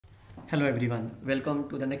Hello everyone, welcome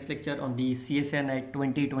to the next lecture on the CSIR NET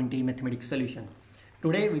 2020 mathematics solution.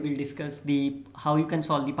 Today we will discuss how you can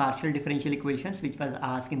solve the partial differential equations which was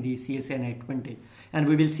asked in the CSIR NET 20, and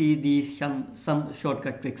we will see some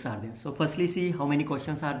shortcut tricks are there. So firstly, see how many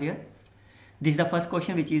questions are there. This is the first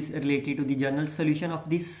question which is related to the general solution of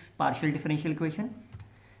this partial differential equation.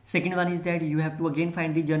 Second one is that you have to again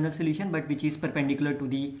find the general solution but which is perpendicular to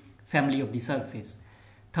the family of the surface.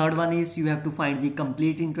 Third one is you have to find the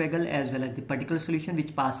complete integral as well as the particular solution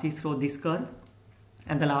which passes through this curve.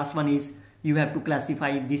 And the last one is you have to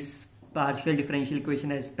classify this partial differential equation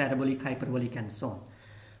as parabolic, hyperbolic and so on.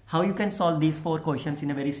 How you can solve these four questions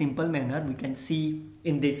in a very simple manner we can see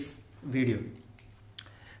in this video.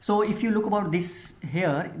 So if you look about this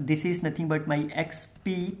here, this is nothing but my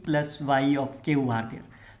xp plus y of q are there.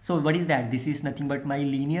 So what is that? This is nothing but my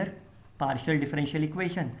linear partial differential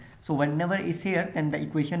equation. So whenever is here, then the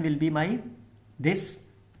equation will be my this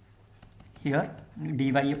here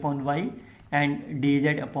dy upon y and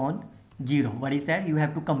dz upon 0. What is that? You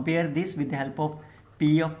have to compare this with the help of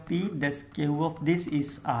p of p, thus q of this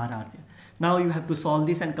is r there. Now you have to solve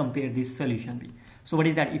this and compare this solution b. So what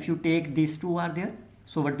is that? If you take these two are there,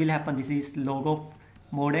 so what will happen? This is log of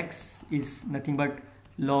mod x is nothing but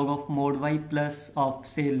log of mod y plus of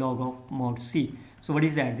say log of mod c. So what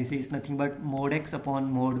is that? This is nothing but mod x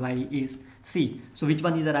upon mod y is c. So which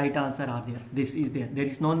one is the right answer are there? This is there. There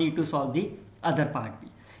is no need to solve the other part b.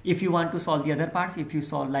 If you want to solve the other parts, if you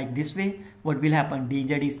solve like this way, what will happen?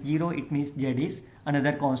 dz is 0, it means z is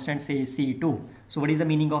another constant, say c2. So what is the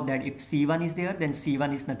meaning of that? If c1 is there, then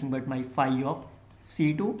c1 is nothing but my phi of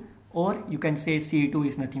c2, or you can say c2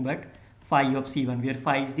 is nothing but phi of c1, where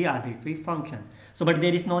phi is the arbitrary function. So but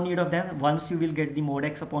there is no need of that. Once you will get the mod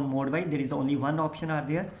x upon mod y, there is only one option are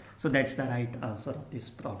there. So that's the right answer of this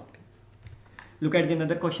product. Look at the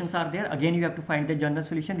another questions are there. Again you have to find the general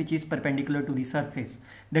solution which is perpendicular to the surface.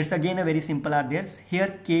 That's again a very simple are there.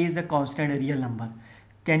 Here k is a constant, a real number.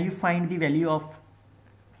 Can you find the value of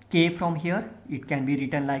k from here? It can be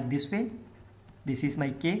written like this way. This is my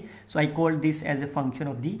k. So I call this as a function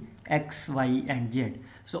of the x, y and z.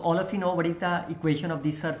 So all of you know what is the equation of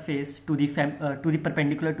the surface to the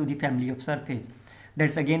perpendicular to the family of surface.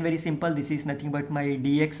 That's again very simple. This is nothing but my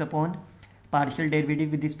dx upon partial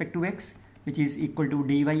derivative with respect to x, which is equal to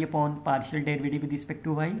dy upon partial derivative with respect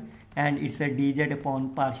to y, and it's a dz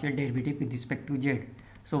upon partial derivative with respect to z.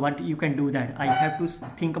 So what you can do that? I have to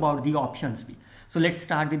think about the options. So let's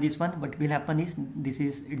start with this one. What will happen is this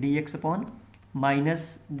is dx upon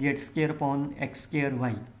minus z square upon x square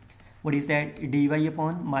y. What is that? dy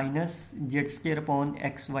upon minus z square upon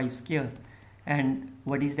xy square. And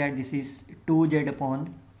what is that? This is 2z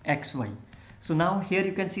upon xy. So now here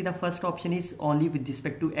you can see the first option is only with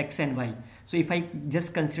respect to x and y. So if I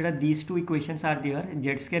just consider these two equations are there,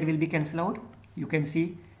 z square will be cancelled out. You can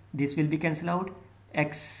see this will be cancelled out,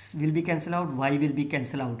 x will be cancelled out, y will be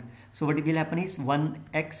cancelled out. So what will happen is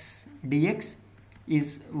 1x dx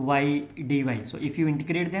is y dy. So if you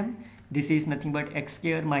integrate them, this is nothing but x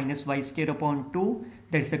square minus y square upon 2,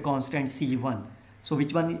 that is a constant c1. So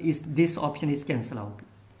which one is this option is cancelled out.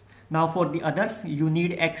 Now for the others you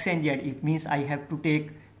need x and z. It means I have to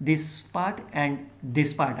take this part and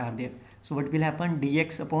this part are there. So what will happen?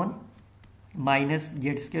 Dx upon minus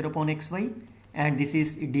z square upon xy, and this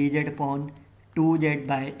is dz upon 2z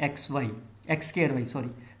by xy, x square y, sorry.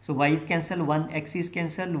 So y is cancelled, 1x is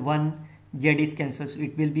cancelled, 1z is cancelled. So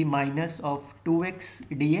it will be minus of 2x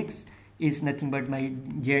dx is nothing but my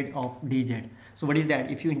z of dz. So what is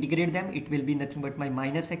that? If you integrate them, it will be nothing but my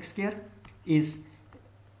minus x square is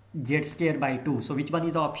z square by 2. So which one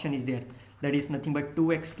is the option is there? That is nothing but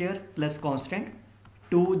 2x square plus constant,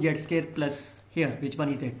 2z square plus here. Which one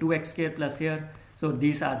is there? 2x square plus here. So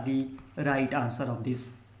these are the right answer of this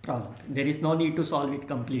problem. There is no need to solve it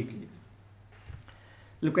completely.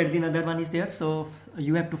 Look at the another one is there. So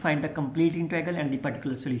you have to find the complete integral and the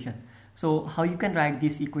particular solution. So how you can write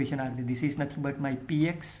this equation are there? This is nothing but my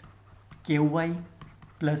px qy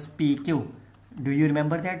plus pq. Do you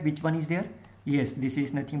remember that? Which one is there? Yes, this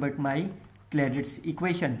is nothing but my Clairaut's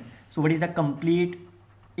equation. So what is the complete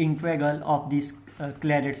integral of this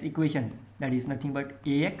Clairaut's equation? That is nothing but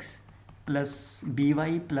ax plus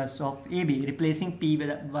by plus of ab, replacing p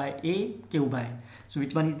by a, q by. So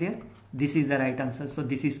which one is there? This is the right answer. So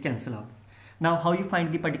this is cancelled out. Now how you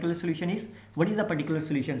find the particular solution is, what is the particular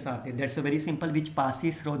solutions are there? That's a very simple, which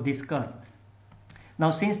passes through this curve.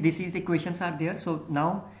 Now since this is the equations are there, so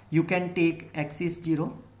now you can take x is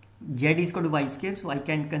 0, z is equal to y square. So I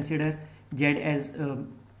can consider z as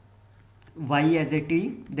y as a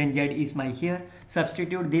t, then z is my here.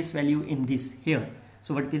 Substitute this value in this here.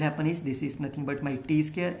 So what will happen is this is nothing but my t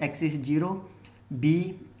square, x is 0,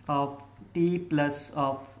 b of t plus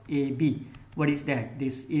of ab. What is that?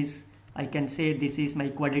 This is, I can say this is my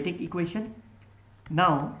quadratic equation.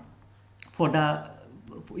 Now for the,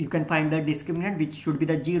 you can find the discriminant which should be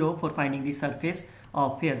the 0 for finding the surface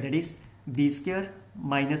of here, that is b square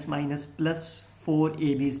minus minus plus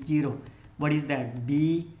 4ab is 0. What is that?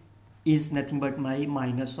 B is nothing but my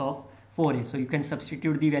minus of 4a. So you can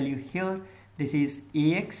substitute the value here. This is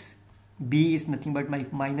ax, b is nothing but my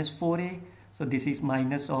minus 4a. So this is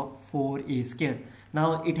minus of 4a square.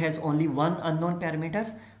 Now it has only one unknown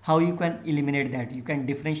parameters. How you can eliminate that? You can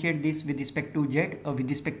differentiate this with respect to z or with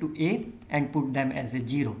respect to a and put them as a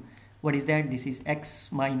 0. What is that? This is x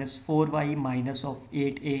minus 4y minus of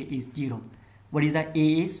 8a is 0. What is that?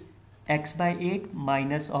 A is x by 8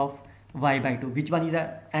 minus of y by 2. Which one is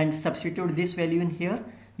that? And substitute this value in here.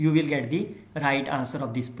 You will get the right answer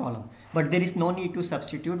of this problem. But there is no need to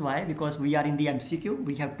substitute. Why? Because we are in the MCQ.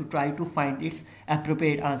 We have to try to find its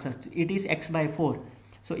appropriate answer. It is x by 4.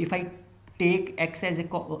 So if I take x as a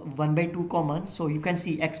 1 by 2 common, so you can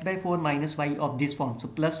see x by 4 minus y of this form. So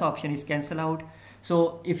plus option is cancel out.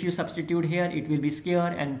 So if you substitute here, it will be square,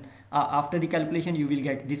 and after the calculation you will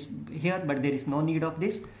get this here, but there is no need of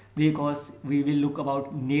this because we will look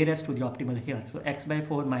about nearest to the optimal here. So x by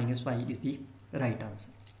 4 minus y is the right answer.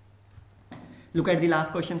 Look at the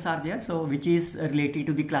last questions are there, so which is related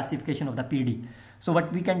to the classification of the PD. So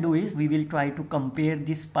what we can do is we will try to compare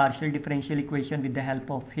this partial differential equation with the help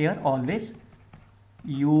of here always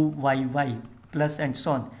uyy plus and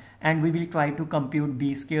so on, and we will try to compute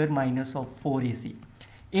b square minus of 4ac.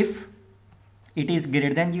 If it is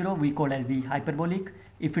greater than 0, we call as the hyperbolic.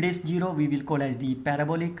 If it is 0, we will call as the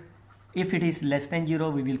parabolic. If it is less than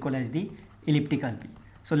 0, we will call as the elliptical b.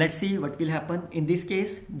 So let's see what will happen. In this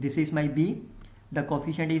case, this is my b, the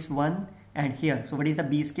coefficient is 1, and here, so what is the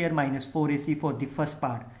b square minus 4ac for the first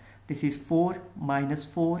part? This is 4 minus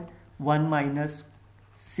 4, 1 minus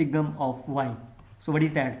signum of y. So what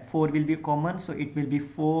is that? 4 will be common, so it will be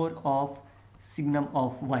 4 of signum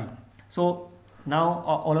of y. So now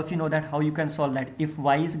all of you know that how you can solve that. If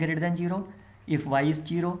y is greater than 0, if y is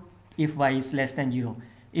 0, if y is less than 0.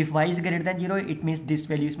 If y is greater than 0, it means this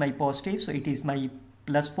value is my positive, so it is my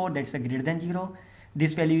plus 4, that's a greater than 0.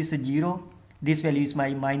 This value is a 0. This value is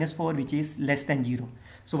my minus 4, which is less than 0.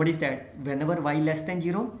 So what is that? Whenever y less than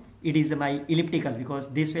 0, it is my elliptical, because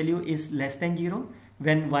this value is less than 0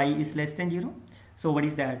 when y is less than 0. So what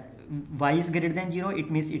is that? Y is greater than 0,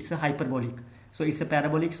 it means it's a hyperbolic. So it's a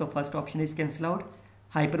parabolic, so first option is cancelled out.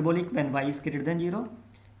 Hyperbolic when y is greater than 0.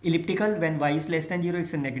 Elliptical when y is less than 0,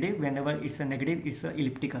 it's a negative. Whenever it's a negative, it's a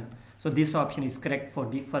elliptical. So this option is correct for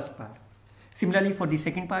the first part. Similarly for the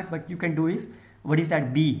second part, what you can do is, what is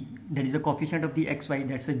that? B, that is the coefficient of the xy,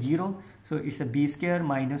 that's a 0. So it's a b square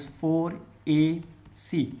minus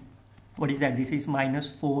 4ac. What is that? This is minus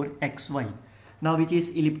 4xy. Now which is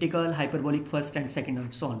elliptical, hyperbolic first and second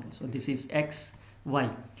and so on. So this is x, y.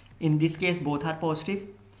 In this case both are positive.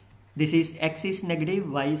 This is x is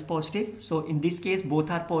negative, y is positive. So in this case both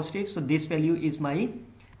are positive. So this value is my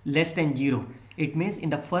less than 0. It means in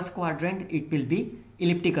the first quadrant it will be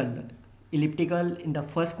elliptical. Elliptical in the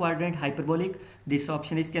first quadrant, hyperbolic, this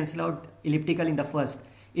option is cancelled out. Elliptical in the first.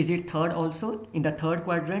 Is it third also? In the third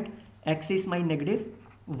quadrant, x is my negative,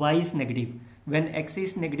 y is negative. When x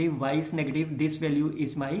is negative, y is negative, this value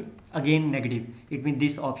is my again negative. It means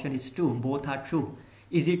this option is true. Both are true.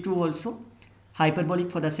 Is it true also? Hyperbolic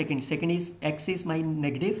for the second. Second is x is my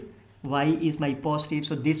negative, y is my positive.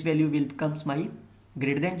 So this value will becomes my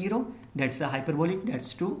greater than 0. That's a hyperbolic.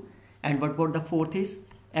 That's true. And what about the fourth is?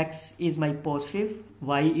 X is my positive,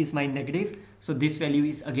 y is my negative, so this value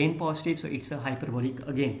is again positive, so it's a hyperbolic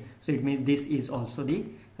again. So it means this is also the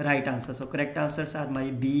right answer. So correct answers are my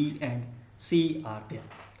B and C are there.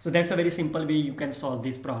 So that's a very simple way you can solve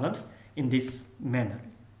these problems in this manner.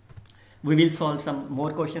 We will solve some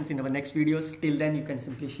more questions in our next videos. Till then, you can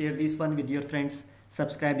simply share this one with your friends,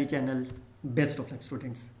 subscribe the channel. Best of luck,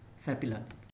 students. Happy learning.